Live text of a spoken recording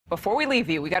Before we leave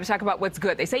you, we got to talk about what's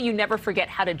good. They say you never forget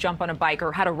how to jump on a bike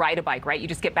or how to ride a bike, right? You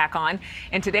just get back on.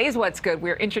 And today's What's Good,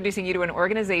 we're introducing you to an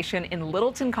organization in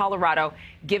Littleton, Colorado,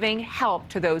 giving help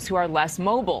to those who are less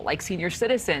mobile, like senior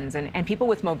citizens and people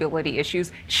with mobility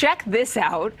issues. Check this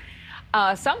out.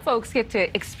 Some folks get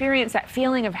to experience that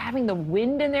feeling of having the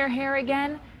wind in their hair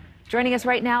again. Joining us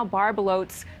right now, Barb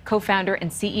Lotes, co-founder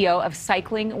and CEO of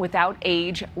Cycling Without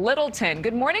Age Littleton.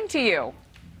 Good morning to you.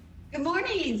 Good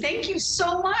morning. Thank you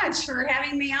so much for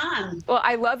having me on. Well,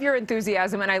 I love your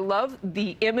enthusiasm, and I love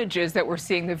the images that we're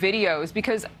seeing, the videos,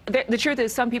 because the truth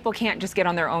is some people can't just get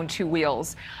on their own two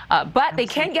wheels, but they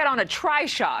can get on a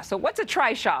trishaw. So what's a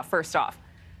trishaw, first off?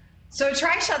 So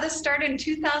trishaw, this started in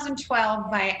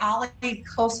 2012 by Ollie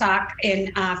Kosak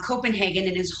in Copenhagen,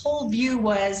 and his whole view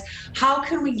was, how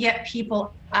can we get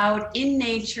people out in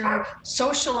nature,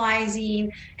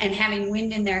 socializing, and having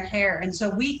wind in their hair? And so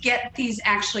we get these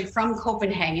actually from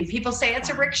Copenhagen. People say it's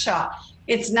a rickshaw.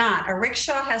 It's not. A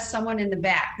rickshaw has someone in the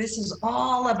back. This is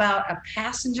all about a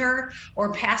passenger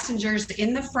or passengers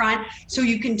in the front, so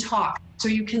you can talk, so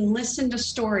you can listen to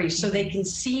stories, so they can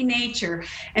see nature,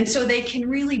 and so they can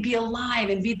really be alive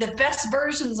and be the best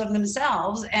versions of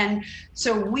themselves. And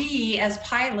so we as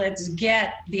pilots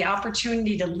get the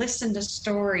opportunity to listen to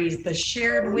stories, the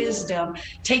shared wisdom,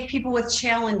 take people with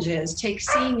challenges, take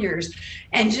seniors,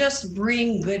 and just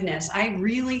bring goodness. I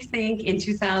really think in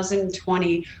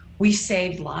 2020, we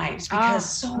saved lives because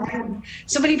so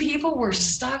many people were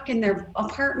stuck in their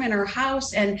apartment or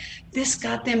house, and this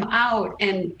got them out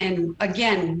and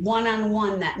again,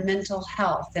 one-on-one, that mental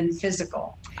health and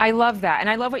physical. I love that. And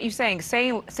I love what you're saying,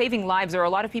 saving lives. There are a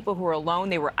lot of people who are alone.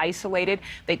 They were isolated.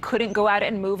 They couldn't go out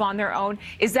and move on their own.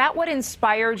 Is that what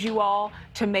inspired you all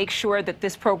to make sure that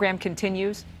this program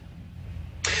continues?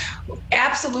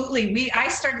 Absolutely. I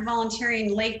started volunteering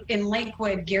in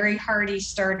Lakewood. Gary Hardy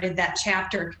started that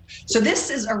chapter. So this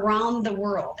is around the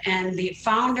world, and the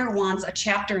founder wants a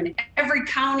chapter in every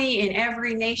county, in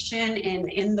every nation,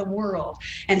 and in the world.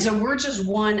 And so we're just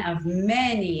one of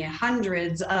many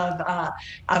hundreds of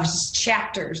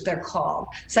chapters, they're called,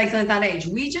 Cycling Without Age.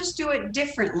 We just do it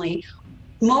differently.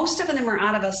 Most of them are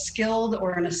out of a skilled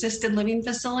or an assisted living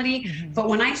facility. But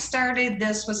when I started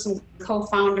this with some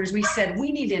co-founders, we said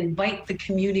we need to invite the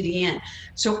community in.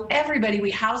 So everybody,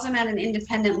 we house them at an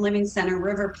independent living center,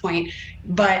 River Point,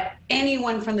 but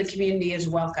anyone from the community is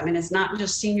welcome. And it's not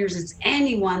just seniors, it's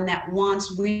anyone that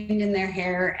wants wind in their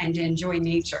hair and to enjoy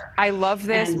nature. I love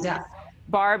this. And,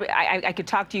 Barb, I could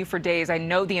talk to you for days. I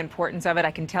know the importance of it.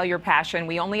 I can tell your passion.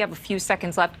 We only have a few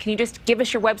seconds left. Can you just give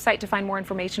us your website to find more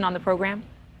information on the program?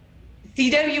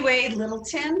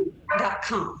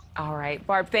 CWALittleton.com. All right,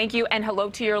 Barb, thank you. And hello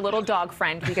to your little dog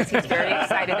friend, because he's very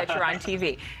excited that you're on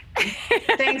TV.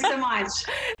 Thanks so much.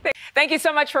 Thank you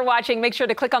so much for watching. Make sure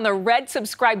to click on the red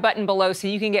subscribe button below so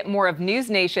you can get more of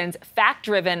NewsNation's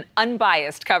fact-driven,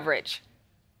 unbiased coverage.